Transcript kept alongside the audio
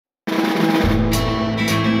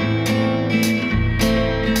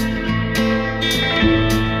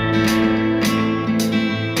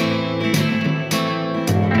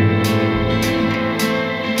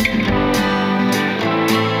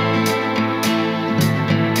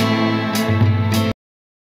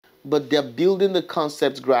but they're building the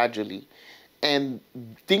concepts gradually. And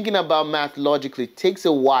thinking about math logically takes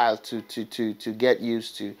a while to get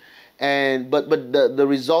used to. But the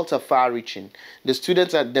results are far reaching. The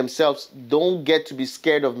students themselves don't get to be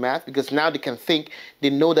scared of math because now they can think. They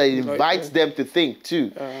know that it invites them to think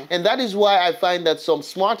too. And that is why I find that some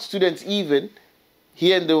smart students, even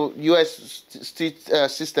here in the US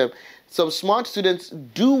system, some smart students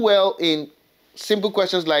do well in simple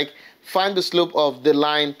questions like find the slope of the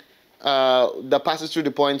line that passes through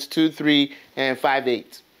the points 2, 3, and 5,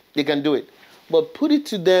 8. They can do it. But put it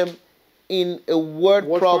to them in a word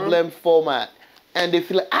problem format, and they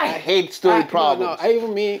feel like, I hate story problems. No,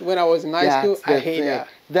 even me, when I was in high school, I hate that.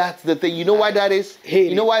 That's the thing. You know why that is?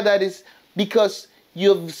 You know why that is? Because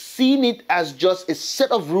you've seen it as just a set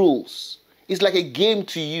of rules. It's like a game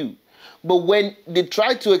to you. But when they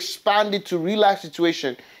try to expand it to real life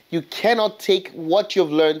situation, you cannot take what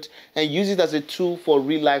you've learned and use it as a tool for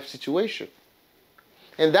real life situation.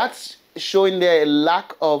 And that's showing there a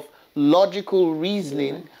lack of logical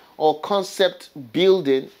reasoning or concept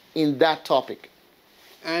building in that topic.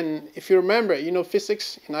 And if you remember, you know,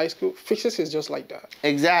 physics in high school, physics is just like that.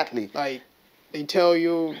 Exactly. Like, they tell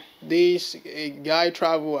you this a guy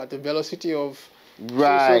travel at the velocity of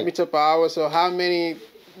 2 meters per hour, so how many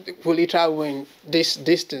will he travel in this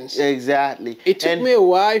distance? Exactly. It took me a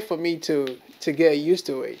while for me to get used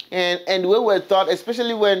to it. And when we're taught,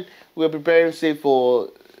 especially when we're preparing, say,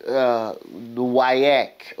 for the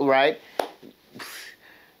WIAC, right?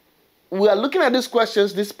 We are looking at these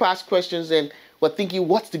questions, these past questions, and we're thinking,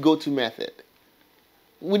 what's the go-to method?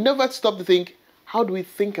 We never stop to think, how do we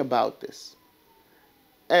think about this?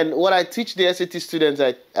 And what I teach the SAT students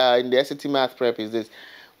in the SAT Math Prep is this.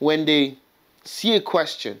 When they see a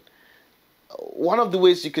question, one of the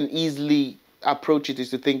ways you can easily approach it is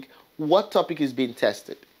to think, what topic is being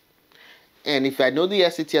tested? And if I know the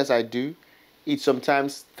SAT as I do, it's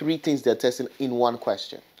sometimes 3 things they're testing in one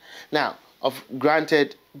question. Now,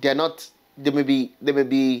 granted, there may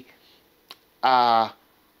be a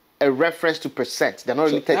reference to percent. They're not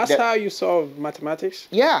really. That's how you solve mathematics.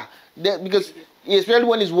 Yeah, because especially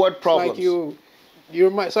when it's word problems.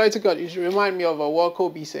 Like sorry to cut. You remind me of what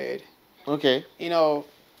Kobe said. Okay. You know,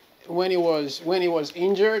 when he was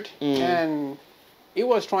injured and he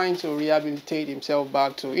was trying to rehabilitate himself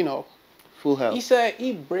back to full health. He said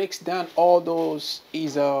he breaks down all those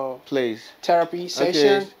therapy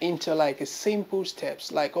sessions into like a simple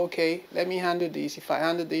steps. Like, okay, let me handle this. If I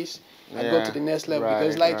handle this, I go to the next level.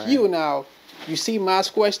 Because you now, you see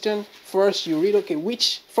math question, first you read, okay,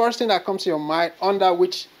 which first thing that comes to your mind under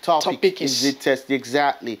which topic is it test?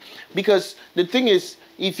 Exactly. Because the thing is,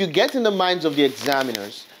 if you get in the minds of the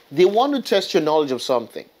examiners, they want to test your knowledge of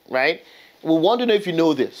something, right? We want to know if you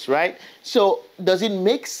know this, right? So does it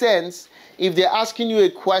make sense if they're asking you a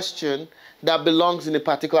question that belongs in a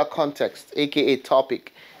particular context, aka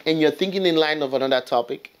topic, and you're thinking in line of another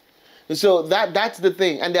topic? And so that's the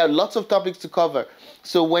thing. And there are lots of topics to cover.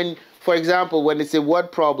 So when, for example, when it's a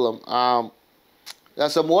word problem, there are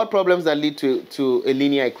some word problems that lead to a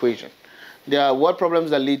linear equation. There are word problems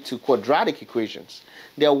that lead to quadratic equations.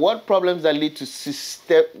 There are word problems that lead to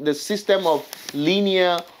the system of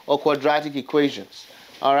linear or quadratic equations.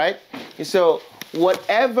 All right? And so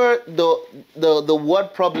whatever the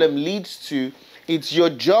word problem leads to, it's your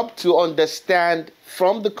job to understand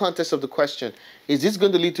from the context of the question, is this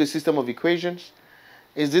going to lead to a system of equations?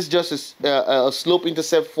 Is this just a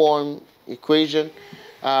slope-intercept form equation?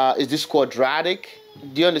 Is this quadratic?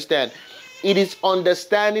 Do you understand? It is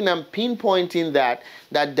understanding and pinpointing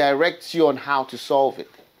that directs you on how to solve it.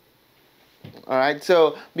 All right?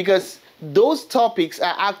 So, because those topics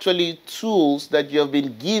are actually tools that you have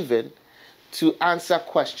been given to answer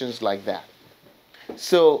questions like that.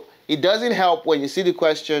 So, it doesn't help when you see the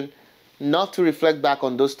question not to reflect back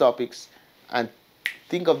on those topics and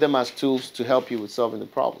think of them as tools to help you with solving the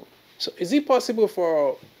problem. So, is it possible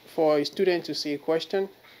for a student to see a question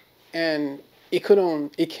and it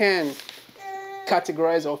can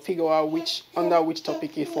categorize or figure out under which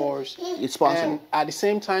topic it falls? It's possible. And at the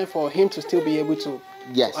same time, for him to still be able to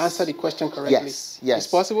answer the question correctly. Yes. It's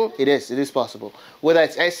possible? It is possible. Whether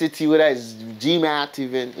it's SAT, whether it's GMAT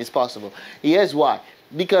even, it's possible. Here's why.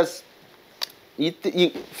 Because,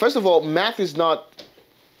 first of all, math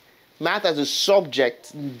as a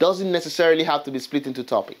subject doesn't necessarily have to be split into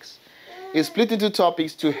topics. It's split into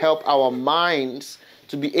topics to help our minds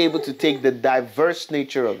to be able to take the diverse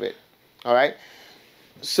nature of it. All right?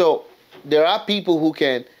 So there are people who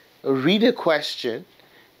can read a question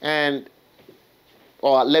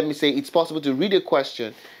or let me say it's possible to read a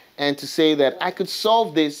question and to say that I could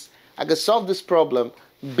solve this problem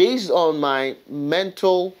based on my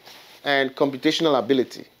mental and computational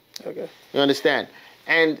ability. Okay. You understand?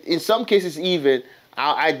 And in some cases even,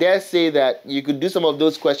 I dare say that you could do some of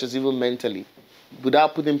those questions even mentally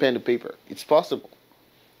without putting pen to paper. It's possible.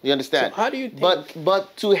 You understand? So how do you think?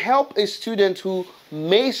 But to help a student who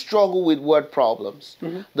may struggle with word problems,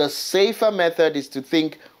 the safer method is to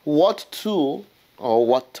think what tool or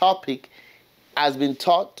what topic has been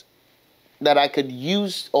taught that I could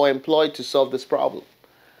use or employ to solve this problem.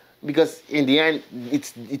 Because in the end,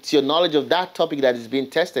 it's your knowledge of that topic that is being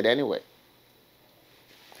tested anyway.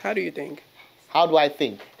 How do you think? How do I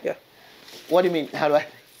think? Yeah. What do you mean? How do I?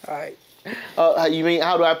 All right. You mean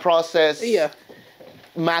how do I process? Yeah.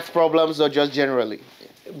 Math problems or just generally?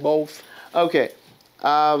 Both. Okay.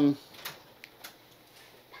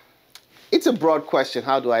 It's a broad question.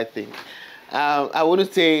 How do I think? I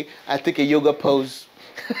wouldn't say I take a yoga pose,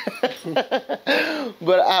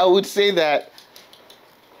 but I would say that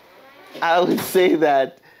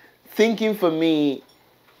thinking for me,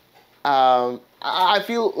 I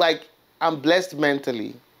feel like I'm blessed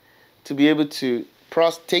mentally to be able to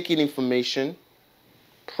take in information,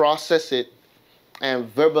 process it,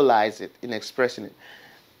 and verbalize it in expressing it.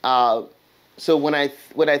 So when I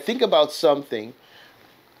think about something,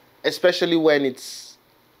 especially when it's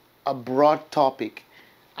a broad topic,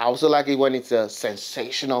 I also like it when it's a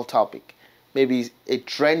sensational topic, maybe a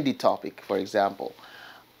trendy topic, for example.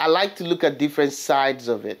 I like to look at different sides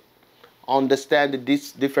of it, understand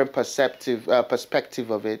this different perspective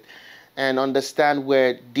of it, and understand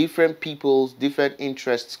where different people's different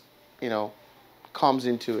interests, comes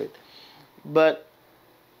into it. But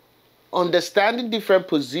understanding different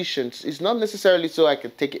positions is not necessarily so I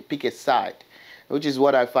can pick a side, which is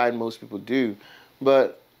what I find most people do.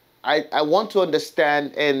 But I want to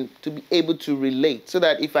understand and to be able to relate, so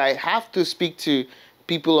that if I have to speak to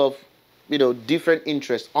people of different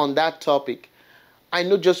interests on that topic, I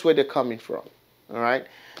know just where they're coming from. All right,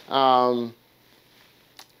 and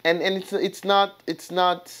it's not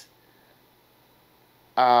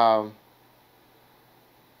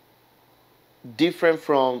different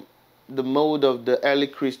from the mode of the early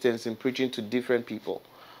Christians in preaching to different people.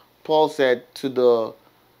 Paul said, to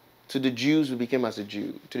the Jews we became as a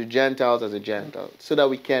Jew, to the Gentiles as a Gentile, so that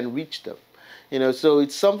we can reach them. So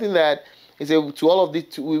it's something that is able to all of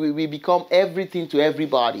this. We become everything to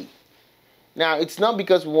everybody. Now, it's not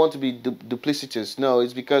because we want to be duplicitous. No,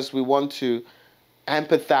 it's because we want to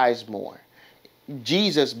empathize more.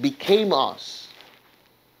 Jesus became us.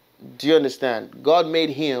 Do you understand? God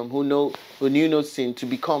made him who knew no sin to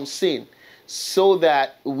become sin, so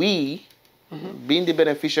that we, being the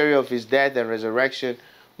beneficiary of his death and resurrection,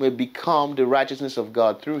 may become the righteousness of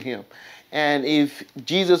God through him. And if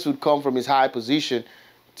Jesus would come from his high position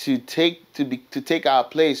to take our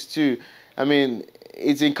place too, I mean,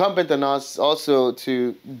 it's incumbent on us also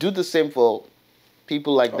to do the same for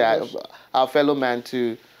people like that, our fellow man,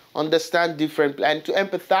 to understand different and to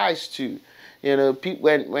empathize too.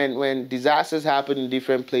 When disasters happen in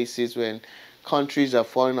different places, when countries are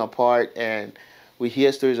falling apart, and we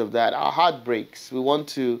hear stories of that, our heart breaks. We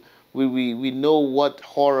know what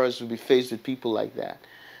horrors will be faced with people like that,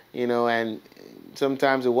 and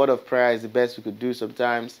sometimes a word of prayer is the best we could do.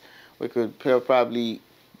 Sometimes we could probably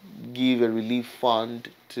give a relief fund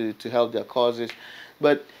to help their causes.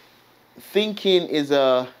 But thinking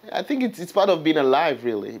I think it's part of being alive,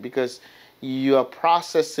 really, because you are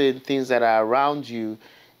processing things that are around you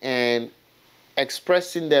and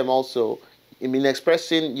expressing them also. I mean,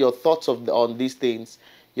 expressing your thoughts on these things,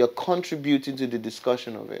 you're contributing to the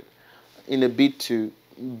discussion of it in a bid to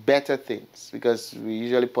better things, because we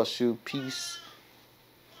usually pursue peace,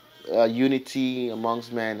 unity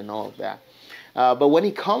amongst men and all of that. But when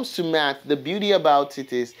it comes to math, the beauty about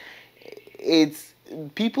it is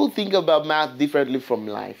people think about math differently from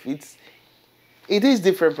life. It is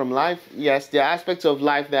different from life. Yes, there are aspects of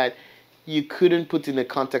life that you couldn't put in the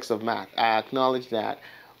context of math. I acknowledge that.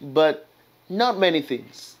 But not many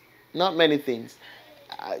things. Not many things.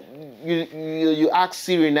 You ask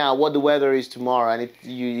Siri now what the weather is tomorrow, and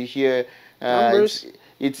you hear numbers.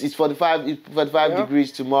 It's 45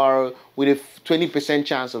 degrees tomorrow with a 20%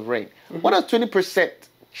 chance of rain. What does 20%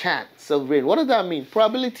 chance of rain? What does that mean?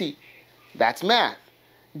 Probability. That's math.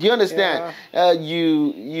 Do you understand? Yeah.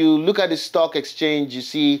 You look at the stock exchange, you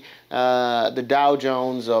see the Dow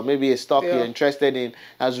Jones, or maybe a stock you're interested in,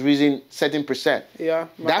 has risen certain percent. Yeah.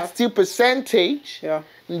 That's still percentage. Yeah.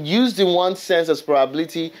 Used in one sense as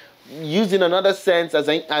probability, used in another sense as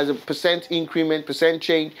a percent increment, percent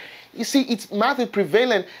change. You see, math is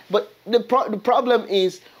prevalent, but the problem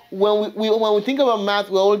is when we think about math,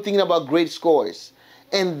 we're only thinking about grade scores.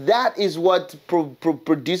 And that is what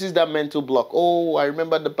produces that mental block. Oh, I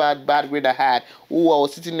remember the bad grade I had. Oh, I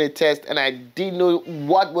was sitting in a test and I didn't know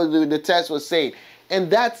what was the test was saying.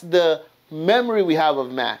 And that's the memory we have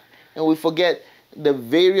of math. And we forget the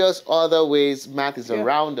various other ways math is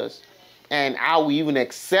around us and how we even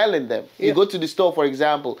excel in them. You go to the store, for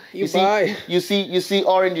example, you see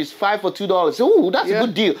oranges 5 for $2. Oh, that's a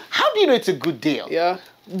good deal. How do you know it's a good deal? Yeah.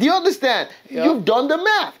 Do you understand? You've done the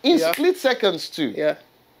math in split seconds too. Yeah.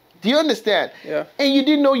 Do you understand? Yeah. And you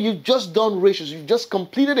didn't know you've just done ratios. You've just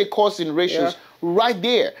completed a course in ratios right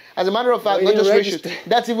there. As a matter of fact, not just ratios,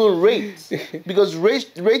 that's even rates. Because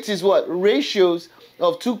rates is what? Ratios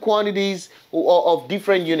of two quantities of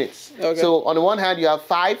different units. Okay. So on the one hand, you have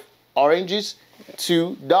 5 oranges,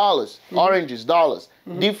 $2. Oranges, dollars.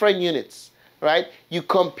 Different units, right? You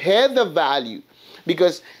compare the value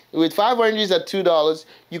because with 5 oranges at $2,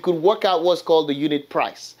 you could work out what's called the unit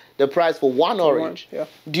price. The price for one orange.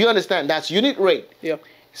 Do you understand? That's unit rate. Yeah.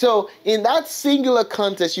 So in that singular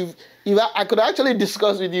context, I could actually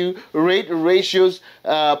discuss with you rate, ratios,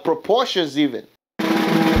 proportions even.